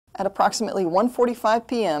At approximately 1:45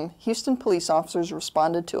 p.m., Houston police officers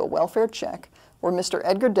responded to a welfare check where Mr.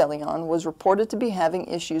 Edgar DeLeon was reported to be having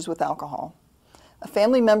issues with alcohol. A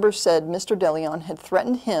family member said Mr. DeLeon had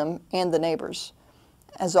threatened him and the neighbors.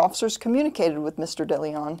 As officers communicated with Mr.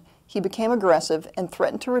 DeLeon, he became aggressive and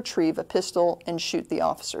threatened to retrieve a pistol and shoot the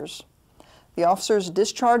officers. The officers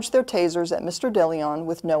discharged their tasers at Mr. DeLeon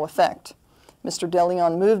with no effect. Mr.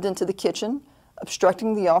 DeLeon moved into the kitchen,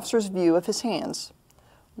 obstructing the officer's view of his hands.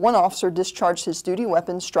 One officer discharged his duty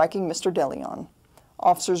weapon, striking Mr. DeLeon.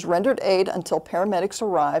 Officers rendered aid until paramedics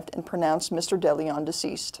arrived and pronounced Mr. DeLeon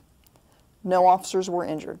deceased. No officers were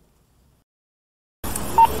injured. Hey,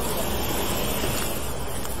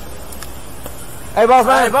 boss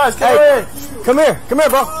man. Hey, boss, come here,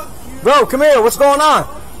 bro. Bro, come here. What's going on?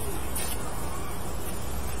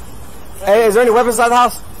 Hey, is there any weapons inside the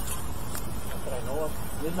house? That I know of.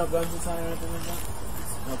 There's no guns inside or anything like that.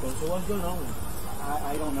 Okay, so what's going on?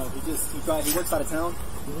 I don't know. He works out of town,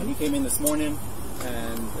 and he came in this morning,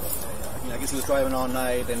 and I guess he was driving all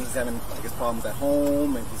night, and he's having problems at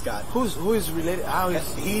home, and he's got. Who is related? How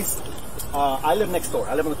is he's? I live next door.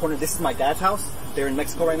 I live on the corner. This is my dad's house. They're in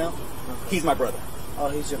Mexico right now. Okay. He's my brother. Oh,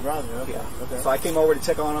 he's your brother. Okay. Yeah. Okay. So I came over to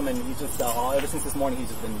check on him, and he just ever since this morning he's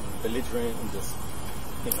just been belligerent and just.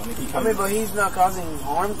 But he's not causing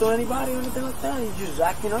harm to anybody or anything like that. He's just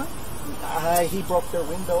acting up. He broke their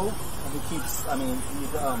window. He keeps.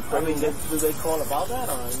 Do they call about that?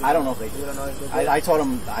 Or I don't know if they do. You don't know if they do? I told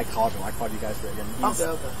him. I called him. I called you guys for it again.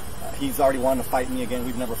 Okay. He's already wanted to fight me again.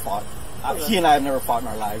 We've never fought. He and I have never fought in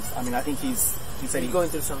our lives. I mean, I think he said he's going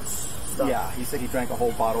through some stuff. Yeah, he said he drank a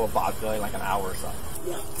whole bottle of vodka in like an hour or something.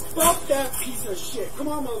 Yeah. Fuck that piece of shit. Come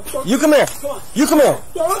on, motherfucker. You come here. Come on. You come here.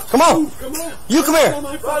 Come on. Come on. You come here.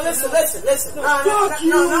 Bro, listen. No, fuck you.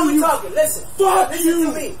 No, we talking. Listen. Fuck listen you.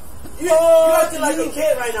 to me. You're acting like a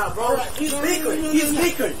kid right now, bro. He's bickering. He's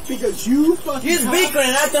bickering. Because you fucking. He's bickering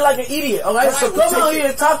and acting like an idiot. All right, so come out here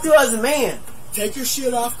and talk to us as a man. Take your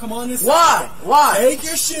shit off. Come on this. Why? Why? Take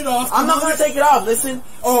your shit off. I'm not gonna take it off. Listen.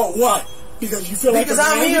 Oh, what? Because you feel like because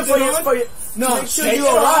I'm here for you. No, make sure you're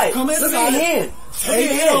alright. Come inside. Look at your hand.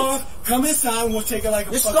 Take it off. Come inside and we'll take it like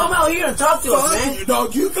a just fucking... come out here and talk to us, man. No,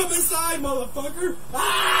 you come inside, motherfucker.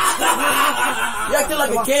 You acting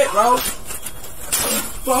like a kid, bro.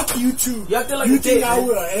 Fuck you too. You acting like you a kid, think I man.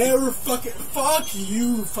 would ever fucking... Fuck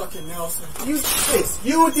you, fucking Nelson. You did this.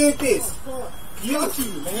 You did this. Fuck you,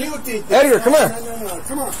 man. You did this. Edgar, come here. No,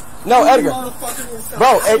 come on. No, Edgar.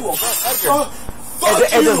 Bro, Edgar.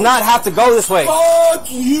 It does not have to go this way.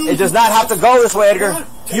 Fuck you. It does not have to go this way, Edgar.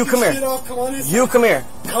 You come here. You come here.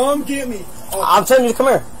 Come get me. Oh. I'm telling you to come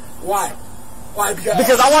here. Why? Why?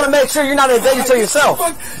 Because I want to make sure you're not in danger to yourself.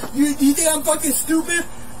 You think I'm fucking stupid?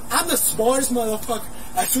 I'm the smartest motherfucker.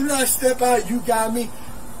 As soon as I step out, you got me.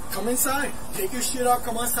 Come inside. Take your shit off.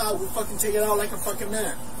 Come outside. We'll fucking take it out like a fucking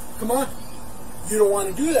man. Come on. You don't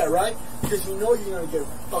want to do that, right? Because you know you're going to get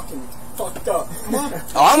fucking fucked up. Come on.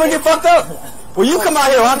 Oh, I'm going to get fucked up? Well, you come out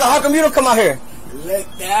here. How come you don't come out here? Let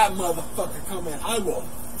that motherfucker come in. I will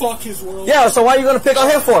fuck his world. Yeah, so why are you going to pick on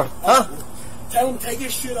him for? Huh? Tell him take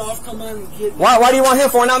his shit off. Come on and get me. Why do you want him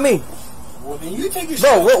for, not me? Well, then you take your shit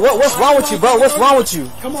off. Bro, what's wrong with you, bro? What's wrong with you?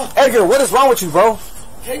 Come on. Edgar, what is wrong with you, bro?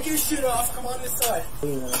 Take your shit off. Come on inside.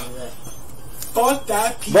 Fuck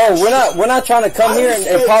that piece bro, of shit. We're not trying to come here and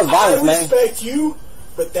cause violence, man. I respect you,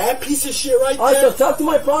 but that piece of shit right there. Alright, so talk to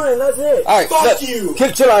my partner and that's it. Alright, fuck you.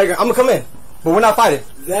 Chill out, Edgar. I'm gonna come in. But we're not fighting.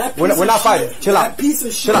 We're not fighting. Chill out. That piece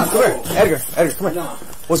of shit. Chill out. Come here. Edgar, come here. Nah.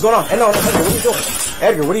 What's going on? Hey, no, Edgar, what are you doing?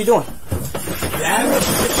 Edgar, what are you doing?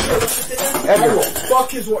 Edgar, fuck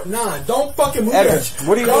his work. Nah, don't fucking move. Edgar,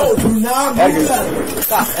 what are you doing? Do not move. Edgar,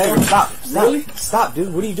 stop. Edgar, stop. Really? Stop,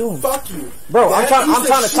 dude. What are you doing? Fuck you, bro. I'm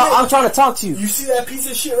trying to talk to you. You see that piece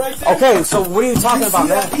of shit right there? Okay, so what are you talking about,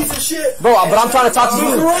 man? That piece of shit, bro. But I'm trying to talk to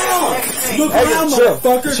you. Look around. Look around,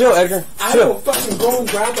 motherfucker. Chill, Edgar. I will fucking go and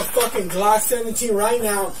grab a fucking Glock 17 right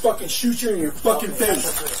now and fucking shoot you in your fucking face.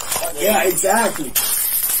 Yeah, exactly.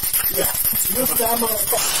 Yeah, look at that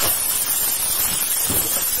motherfucker.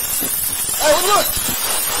 Hey, look!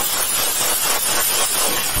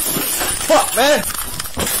 Fuck, man!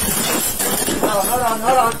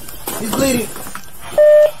 Hold on. He's bleeding.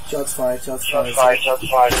 Shots fired.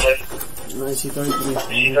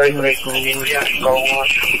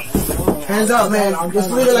 1933. Hands up, man. Just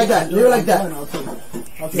leave it like that. Leave it like that.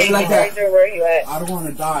 Okay. Like that. Where you at? I don't want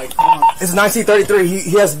to die. Come on. This is 1933.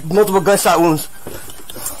 He has multiple gunshot wounds.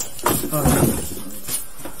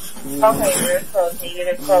 Okay, you're close. You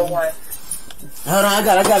get a pro one. Hold on, I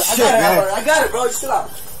got it, bro. Chill out.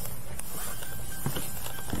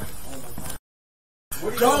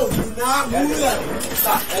 Go, do not move that.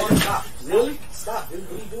 Stop. Really? Stop, dude. What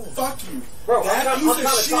are you doing? Fuck you. Bro, that I'm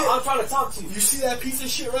trying to talk to you. You see that piece of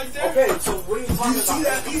shit right there? Okay, so what are you talking You about? see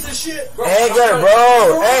that piece of shit? Bro, Edgar,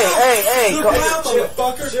 bro. Hey. Look out,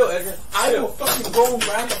 motherfucker. Chill, Edgar. I will fucking go and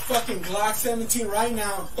grab a fucking Glock 17 right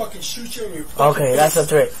now and fucking shoot you in your fucking Okay, face. that's a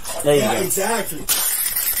threat. There you Yeah, go. exactly. Yeah.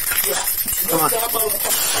 Come on. That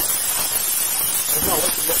motherfucker.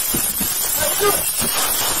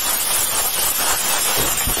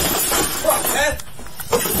 Fuck, man.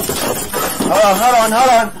 Hold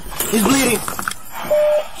on. He's bleeding.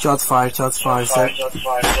 Shots fired, sir.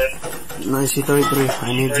 1933.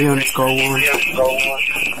 I need you on score 1.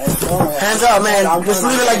 Hands up, man. Just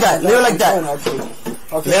leave it like that. Leave it like that.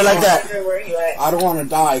 Leave it like that. Where are you at? I don't want to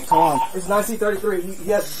die. Come on. It's 1933.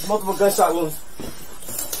 He has multiple gunshot wounds.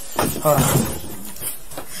 Hold on.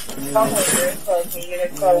 Okay, you're close. You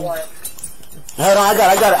get a call 1. Hold on, I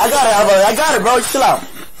got it, Alvarez. I got it, bro. Chill out.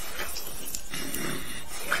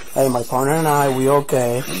 Hey, my partner and I, we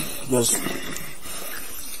okay. Just...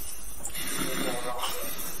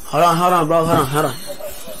 Hold on, bro. Hold on.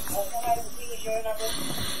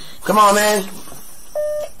 Come on, man.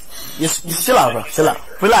 Just chill out, bro. Chill out.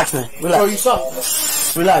 Relax, man. Relax. Bro, you suck.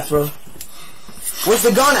 Relax, bro. Where's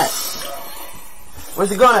the gun at? Where's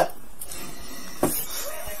the gun at?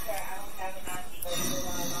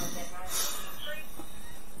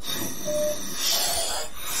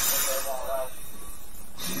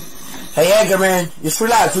 Hey, Edgar, man. Just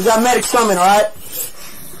relax. We got medics coming, alright?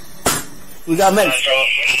 We got medics.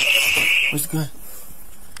 Where's the gun?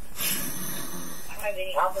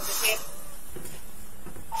 Any officer here?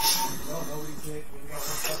 No, nobody's here. We got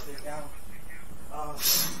something down.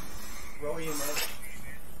 Where were you, man?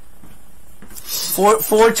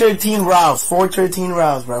 413 Rouse. 413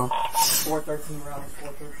 Rouse, bro. 413 rounds.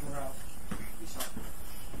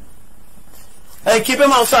 Hey, keep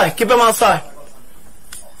him outside. Keep him outside.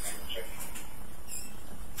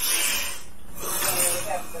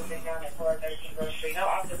 No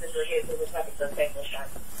officers were here, so we're talking to the safety shot.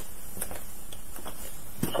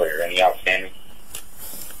 Clear. Any outstanding?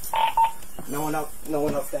 No one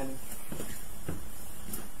outstanding.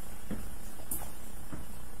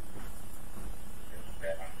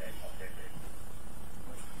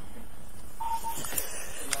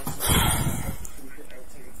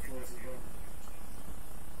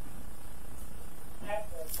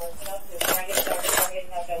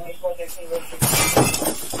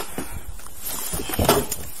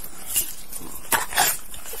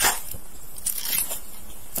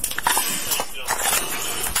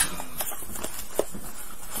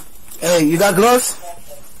 Hey, you got gloves?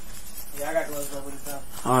 Yeah, I got gloves over the top.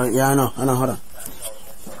 Alright, yeah, I know, hold on.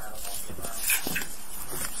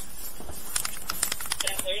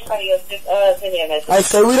 Anybody else, just send me a message. Hey,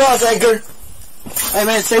 stay with us, Edgar. Hey,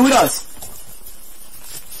 man, stay with us.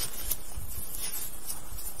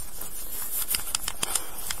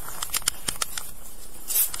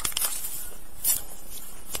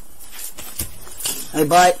 Hey,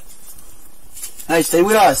 bud. Hey, stay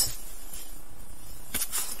with us.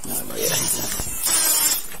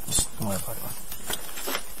 Don't worry about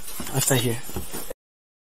it. I'll stay here.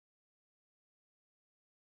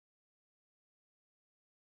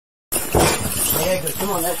 Hey, Edgar, come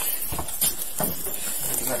on, Edgar.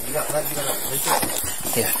 You got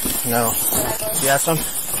yeah, no. You have some?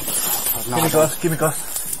 No, give me gloves.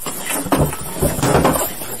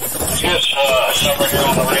 Yes, somewhere here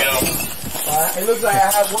on the Laredo. It looks like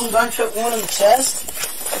I have one gunshot wound in the chest.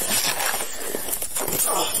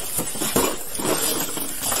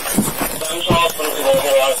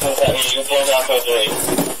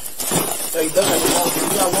 So you got one gunshot wound?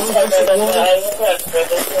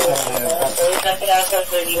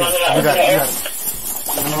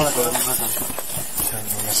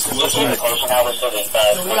 So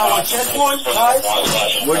we got one chest wound, guys?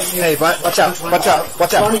 Hey, watch out. One chest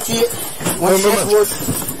wound.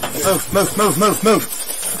 Move.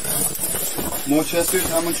 More chesters?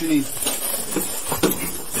 How much you need?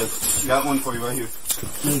 Yes, got one for you right here.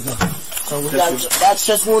 There you go. So we got that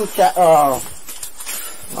chest wound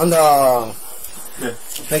on the... Yeah.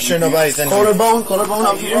 Make sure nobody's in collarbone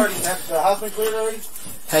up here. The house been cleared already?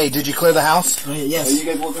 Hey, did you clear the house? Yes. You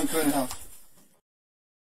guys working clear the house?